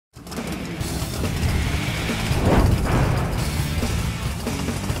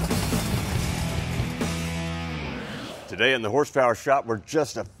Today in the horsepower shop, we're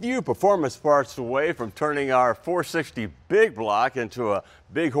just a few performance parts away from turning our 460 big block into a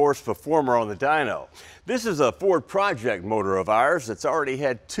big horse performer on the dyno. This is a Ford project motor of ours that's already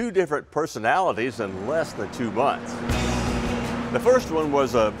had two different personalities in less than 2 months. The first one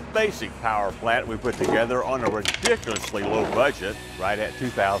was a basic power plant we put together on a ridiculously low budget, right at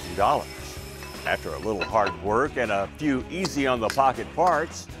 $2,000. After a little hard work and a few easy on the pocket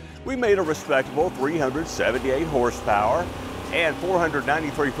parts, we made a respectable 378 horsepower and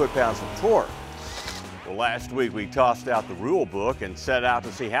 493 foot-pounds of torque. Well, last week we tossed out the rule book and set out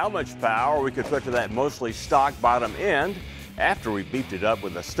to see how much power we could put to that mostly stock bottom end after we beefed it up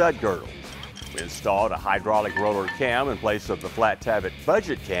with a stud girdle. We installed a hydraulic roller cam in place of the flat tabbet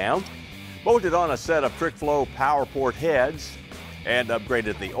budget cam, bolted on a set of trick flow power port heads, and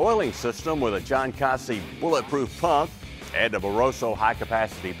upgraded the oiling system with a John Cossie bulletproof pump and a Barroso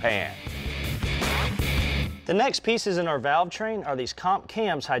high-capacity pan. The next pieces in our valve train are these Comp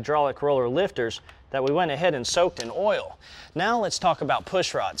Cams hydraulic roller lifters that we went ahead and soaked in oil. Now let's talk about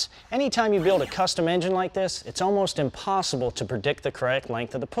push rods. Anytime you build a custom engine like this, it's almost impossible to predict the correct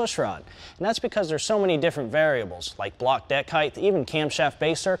length of the push rod. And that's because there's so many different variables, like block deck height, even camshaft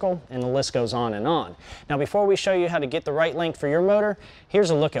base circle, and the list goes on and on. Now before we show you how to get the right length for your motor, here's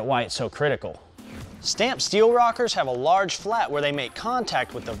a look at why it's so critical. Stamped steel rockers have a large flat where they make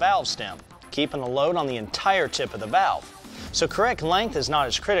contact with the valve stem, keeping a load on the entire tip of the valve. So correct length is not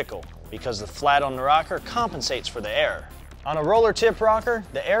as critical because the flat on the rocker compensates for the error. On a roller tip rocker,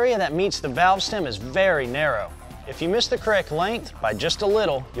 the area that meets the valve stem is very narrow. If you miss the correct length by just a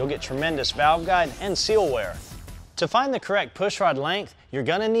little, you'll get tremendous valve guide and seal wear. To find the correct pushrod length, you're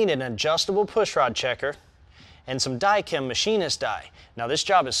gonna need an adjustable pushrod checker and some die chem machinist die. Now this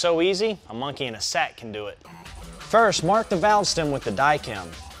job is so easy, a monkey in a sack can do it. First, mark the valve stem with the die chem.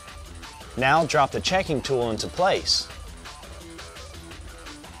 Now drop the checking tool into place.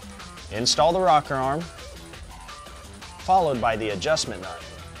 Install the rocker arm, followed by the adjustment nut.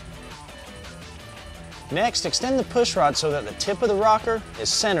 Next, extend the pushrod so that the tip of the rocker is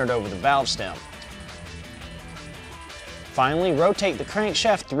centered over the valve stem. Finally, rotate the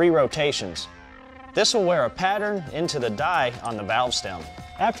crankshaft 3 rotations. This will wear a pattern into the die on the valve stem.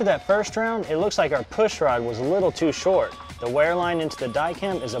 After that first round, it looks like our pushrod was a little too short. The wear line into the die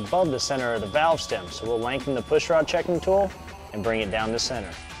cam is above the center of the valve stem, so we'll lengthen the pushrod checking tool and bring it down to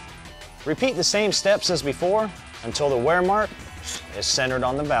center. Repeat the same steps as before until the wear mark is centered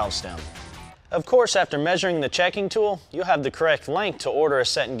on the valve stem. Of course, after measuring the checking tool, you'll have the correct length to order a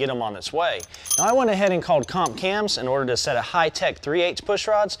set and get them on its way. Now I went ahead and called Comp Cams in order to set a high-tech 3/8 push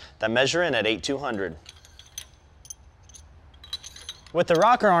rods that measure in at 8/200. With the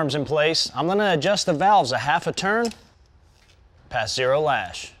rocker arms in place, I'm going to adjust the valves a half a turn past 0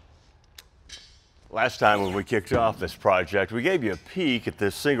 lash. Last time when we kicked off this project, we gave you a peek at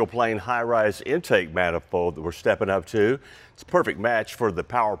this single plane high-rise intake manifold that we're stepping up to. It's a perfect match for the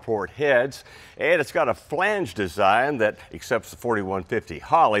power port heads, and it's got a flange design that accepts the 4150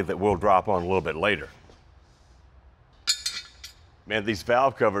 Holley that we'll drop on a little bit later. Man, these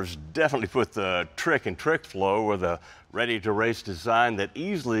valve covers definitely put the trick in trick flow with a ready-to-race design that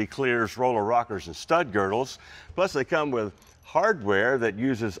easily clears roller rockers and stud girdles. Plus, they come with hardware that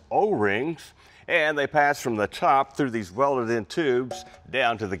uses O-rings, and they pass from the top through these welded-in tubes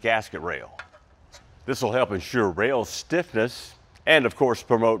down to the gasket rail. This will help ensure rail stiffness and, of course,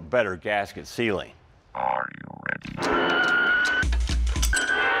 promote better gasket sealing. Are you ready?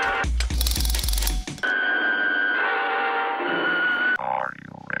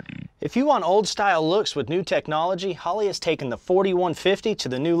 If you want old style looks with new technology, Holley has taken the 4150 to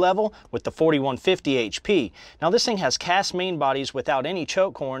the new level with the 4150 HP. Now this thing has cast main bodies without any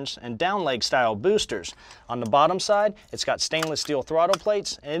choke horns and down leg style boosters. On the bottom side, it's got stainless steel throttle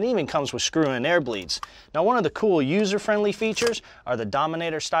plates, and it even comes with screw-in air bleeds. Now one of the cool user-friendly features are the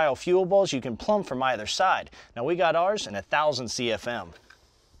Dominator style fuel bowls you can plumb from either side. Now we got ours in 1000 CFM.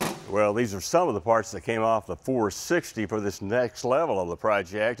 Well, these are some of the parts that came off the 460 for this next level of the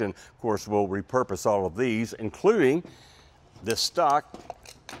project, and of course we'll repurpose all of these, including this stock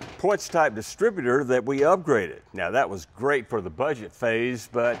points type distributor that we upgraded. Now that was great for the budget phase,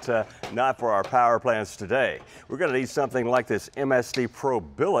 but not for our power plants today. We're going to need something like this MSD Pro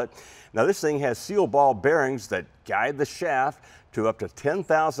Billet. Now this thing has seal ball bearings that guide the shaft to up to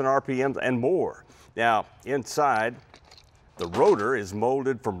 10,000 RPMs and more. Now inside, the rotor is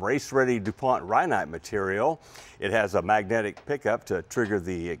molded from race-ready DuPont Rhinite material. It has a magnetic pickup to trigger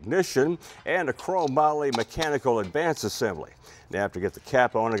the ignition and a chrome moly mechanical advance assembly. Now, after I get the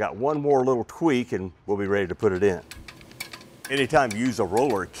cap on, I got one more little tweak and we'll be ready to put it in. Anytime you use a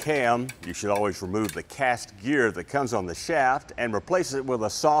roller cam, you should always remove the cast gear that comes on the shaft and replace it with a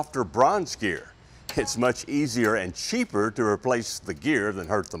softer bronze gear. It's much easier and cheaper to replace the gear than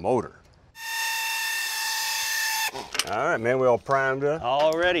hurt the motor. All right, man, we all primed up?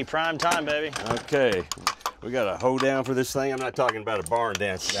 Already, prime time, baby. Okay, we got a hoedown for this thing. I'm not talking about a barn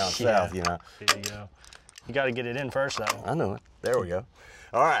dance down south, you know. There you go. You got to get it in first, though. I know it. There we go.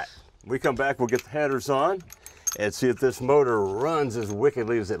 All right, we come back, we'll get the headers on and see if this motor runs as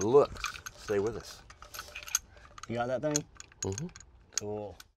wickedly as it looks. Stay with us. You got that thing? Mm-hmm.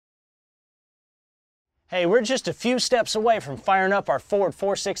 Cool. Hey, we're just a few steps away from firing up our Ford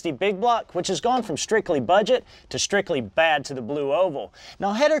 460 big block, which has gone from strictly budget to strictly bad to the blue oval.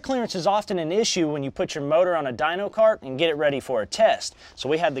 Now, header clearance is often an issue when you put your motor on a dyno cart and get it ready for a test. So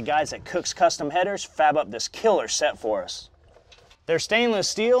we had the guys at Kooks Custom Headers fab up this killer set for us. They're stainless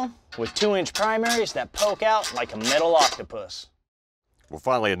steel with 2-inch primaries that poke out like a metal octopus. Well,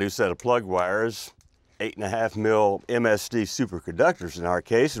 finally, a new set of plug wires. 8.5 mil MSD superconductors in our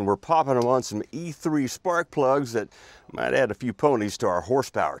case, and we're popping them on some E3 spark plugs that might add a few ponies to our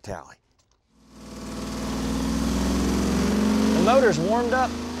horsepower tally. The motor's warmed up,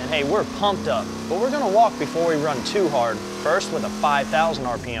 and hey, we're pumped up, but we're gonna walk before we run too hard. First with a 5,000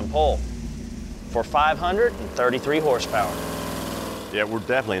 RPM pull for 533 horsepower. Yeah, we're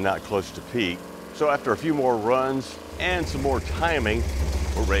definitely not close to peak. So after a few more runs and some more timing,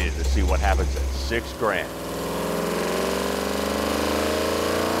 we're ready to see what happens at $6 grand.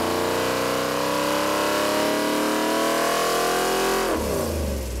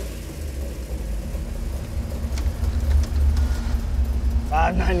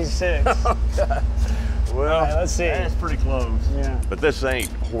 $596. Well, all right, let's see. That's pretty close. Yeah. But this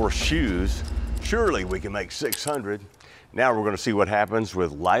ain't horseshoes. Surely we can make 600. Now we're going to see what happens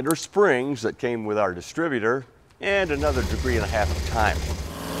with lighter springs that came with our distributor and another 1.5 degrees of timing.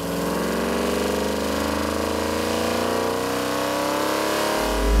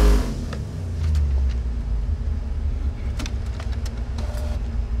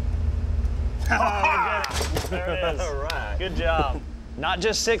 There it is. All right. Good job. Not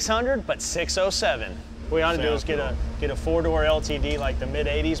just 600, but 607. What we ought to do is get a 4-door LTD like the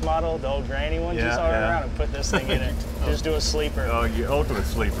mid-80s model, the old granny one. Yeah, just all around and put this thing in it. Just do a sleeper. Oh, your ultimate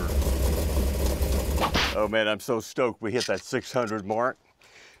sleeper. Oh man, I'm so stoked we hit that 600 mark.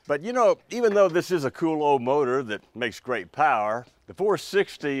 But you know, even though this is a cool old motor that makes great power, the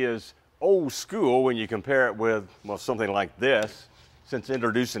 460 is old school when you compare it with, well, something like this. Since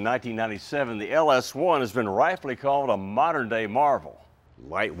introduced in 1997, the LS1 has been rightfully called a modern-day marvel.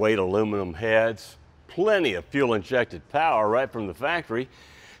 Lightweight aluminum heads, plenty of fuel-injected power right from the factory.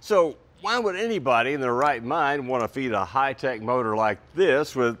 So why would anybody in their right mind want to feed a high-tech motor like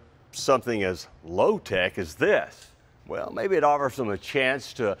this with something as low-tech as this? Well, maybe it offers them a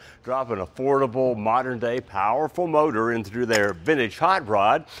chance to drop an affordable, modern-day, powerful motor into their vintage hot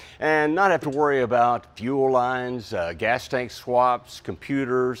rod and not have to worry about fuel lines, gas tank swaps,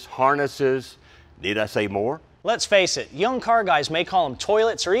 computers, harnesses. Need I say more? Let's face it, young car guys may call them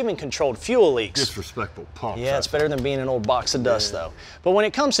toilets or even controlled fuel leaks. Disrespectful pumps. Yeah, it's better than being an old box of dust, though. But when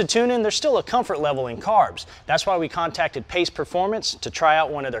it comes to tuning, there's still a comfort level in carbs. That's why we contacted Pace Performance to try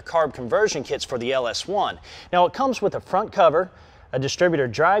out one of their carb conversion kits for the LS1. Now, it comes with a front cover, a distributor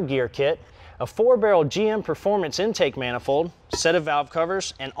drive gear kit, a 4-barrel GM Performance intake manifold, set of valve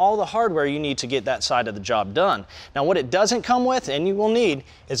covers, and all the hardware you need to get that side of the job done. Now, what it doesn't come with, and you will need,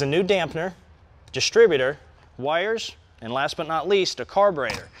 is a new dampener, distributor, wires, and last but not least, a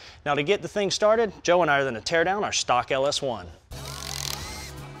carburetor. Now to get the thing started, Joe and I are going to tear down our stock LS1.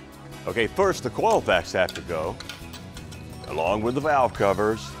 Okay, first the coil packs have to go, along with the valve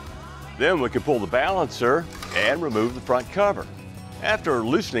covers. Then we can pull the balancer and remove the front cover. After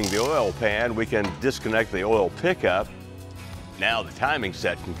loosening the oil pan, we can disconnect the oil pickup. Now the timing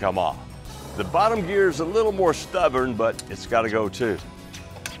set can come off. The bottom gear is a little more stubborn, but it's got to go too.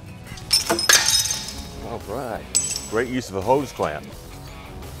 All right, great use of a hose clamp.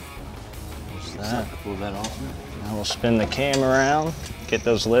 Pull that off. Now we'll spin the cam around, get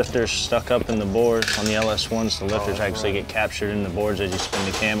those lifters stuck up in the boards. On the LS1s, the lifters actually get captured in the boards as you spin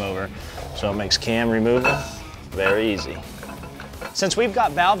the cam over. So it makes cam removal very easy. Since we've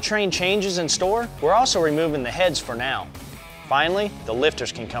got valve train changes in store, we're also removing the heads for now. Finally, the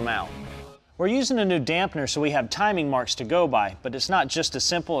lifters can come out. We're using a new dampener so we have timing marks to go by, but it's not just as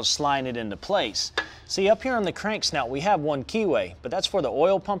simple as sliding it into place. See, up here on the crank snout we have one Keyway, but that's for the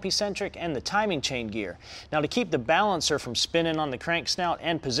oil pump eccentric and the timing chain gear. Now to keep the balancer from spinning on the crank snout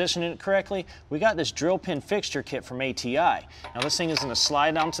and positioning it correctly, we got this drill pin fixture kit from ATI. Now this thing is going to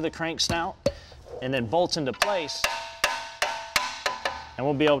slide onto the crank snout and then bolts into place and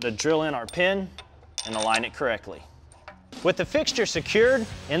we'll be able to drill in our pin and align it correctly. With the fixture secured,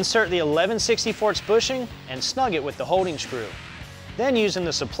 insert the 11/64 bushing and snug it with the holding screw. Then using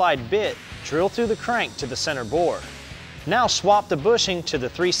the supplied bit, drill through the crank to the center bore. Now swap the bushing to the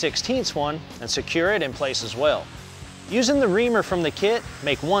 3/16 one and secure it in place as well. Using the reamer from the kit,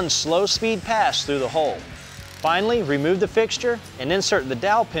 make one slow speed pass through the hole. Finally, remove the fixture and insert the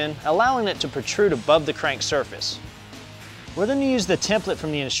dowel pin, allowing it to protrude above the crank surface. We're going to use the template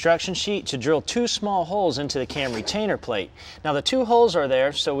from the instruction sheet to drill 2 small holes into the cam retainer plate. Now the 2 holes are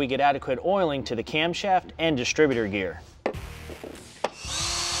there so we get adequate oiling to the camshaft and distributor gear.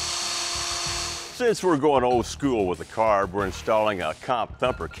 Since we're going old school with the carb, we're installing a comp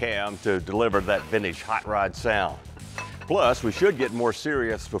Thumper cam to deliver that vintage hot rod sound. Plus, we should get more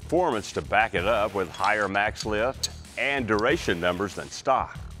serious performance to back it up with higher max lift and duration numbers than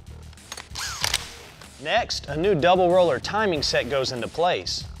stock. Next, a new double roller timing set goes into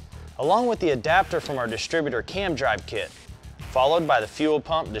place, along with the adapter from our distributor cam drive kit, followed by the fuel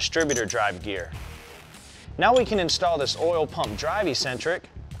pump distributor drive gear. Now we can install this oil pump drive eccentric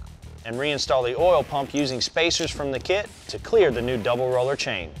and reinstall the oil pump using spacers from the kit to clear the new double roller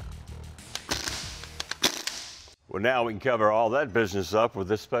chain. Well, now we can cover all that business up with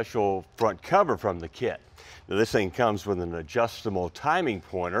this special front cover from the kit. Now, this thing comes with an adjustable timing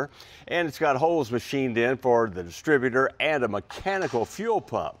pointer, and it's got holes machined in for the distributor and a mechanical fuel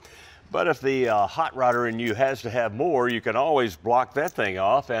pump. But if the hot rodder in you has to have more, you can always block that thing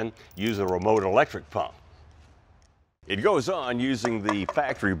off and use a remote electric pump. It goes on using the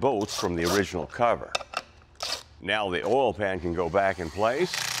factory bolts from the original cover. Now the oil pan can go back in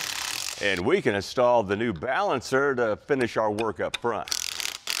place, and we can install the new balancer to finish our work up front.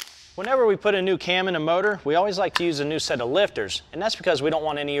 Whenever we put a new cam in a motor, we always like to use a new set of lifters, and that's because we don't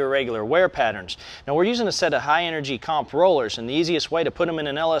want any irregular wear patterns. Now we're using a set of high energy comp rollers, and the easiest way to put them in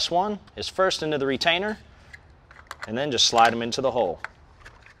an LS1 is first into the retainer, and then just slide them into the hole.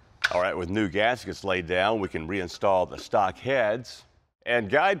 All right, with new gaskets laid down, we can reinstall the stock heads and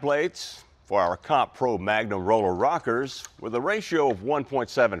guide plates for our Comp Pro Magnum roller rockers with a ratio of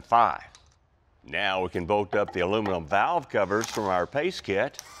 1.75. Now we can bolt up the aluminum valve covers from our pace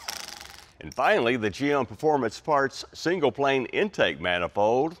kit. And finally, the GM Performance Parts single plane intake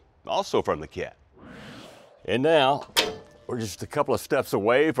manifold, also from the kit. And now, we're just a couple of steps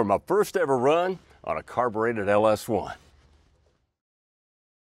away from our first ever run on a carbureted LS1.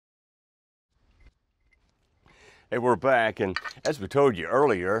 Hey, we're back, and as we told you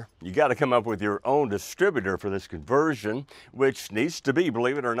earlier, you got to come up with your own distributor for this conversion, which needs to be,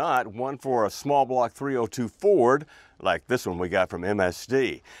 believe it or not, one for a small block 302 Ford, like this one we got from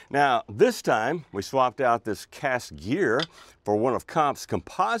MSD. Now, this time, we swapped out this cast gear for one of Comp's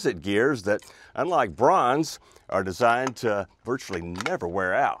composite gears that, unlike bronze, are designed to virtually never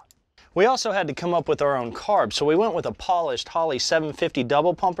wear out. We also had to come up with our own carb, so we went with a polished Holley 750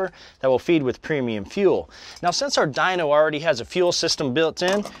 double pumper that will feed with premium fuel. Now, since our dyno already has a fuel system built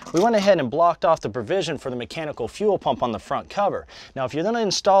in, we went ahead and blocked off the provision for the mechanical fuel pump on the front cover. Now, if you're going to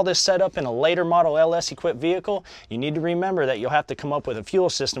install this setup in a later model LS equipped vehicle, you need to remember that you'll have to come up with a fuel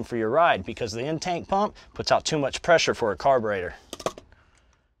system for your ride because the in-tank pump puts out too much pressure for a carburetor.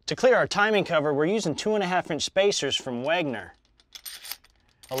 To clear our timing cover, we're using 2.5-inch spacers from Wagner,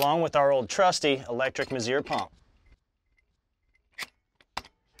 along with our old trusty electric Mazier pump.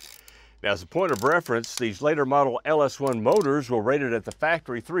 Now, as a point of reference, these later model LS1 motors were rated at the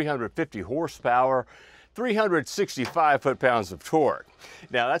factory 350 horsepower, 365 foot-pounds of torque.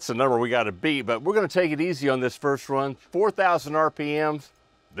 Now, that's the number we got to beat, but we're going to take it easy on this first run, 4,000 RPMs,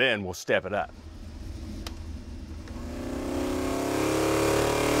 then we'll step it up.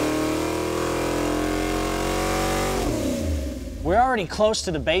 We're already close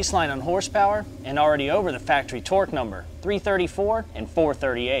to the baseline on horsepower and already over the factory torque number, 334 and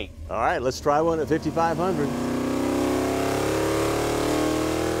 438. All right, let's try one at 5,500.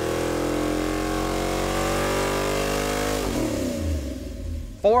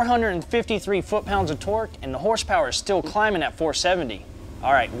 $453 foot-pounds of torque, and the horsepower is still climbing at 470.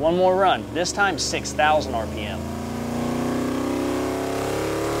 All right, one more run, this time 6,000 RPM.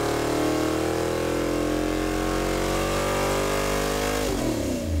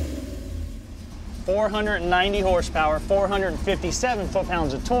 490 horsepower, 457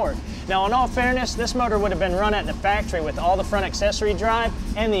 foot-pounds of torque. Now, in all fairness, this motor would have been run at the factory with all the front accessory drive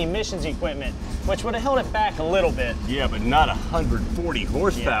and the emissions equipment, which would have held it back a little bit. Yeah, but not 140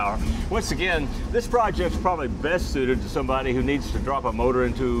 horsepower. Yeah. Once again, this project's probably best suited to somebody who needs to drop a motor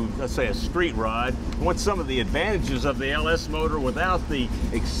into, let's say, a street ride, wants some of the advantages of the LS motor without the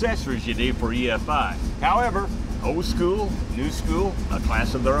accessories you need for EFI. However, Old school, new school, a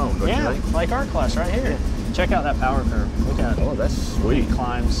class of their own, don't you think? Like our class right here. Check out that power curve. Look at it. Oh, that's sweet. It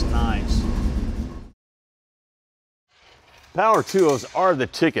climbs nice. Power tools are the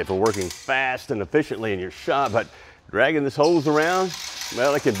ticket for working fast and efficiently in your shop, but dragging this hose around,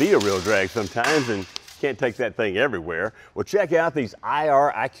 well, it can be a real drag sometimes, and can't take that thing everywhere. Well, check out these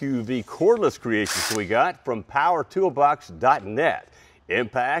IQV cordless creations we got from PowerToolbox.net.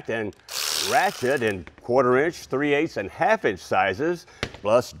 Impact and ratchet in 1/4 inch, 3/8, and 1/2 inch sizes,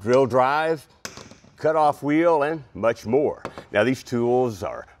 plus drill drive, cut-off wheel, and much more. Now, these tools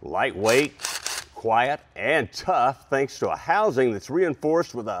are lightweight, quiet, and tough thanks to a housing that's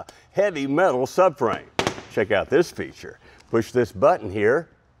reinforced with a heavy metal subframe. Check out this feature. Push this button here,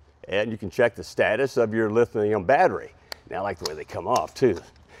 and you can check the status of your lithium battery. Now, I like the way they come off, too.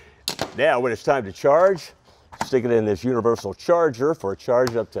 Now, when it's time to charge, stick it in this universal charger for a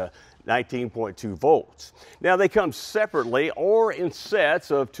charge up to 19.2 volts. Now, they come separately or in sets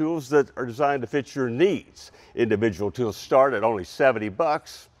of tools that are designed to fit your needs. Individual tools start at only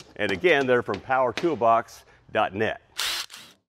 $70, and again, they're from PowerToolbox.net.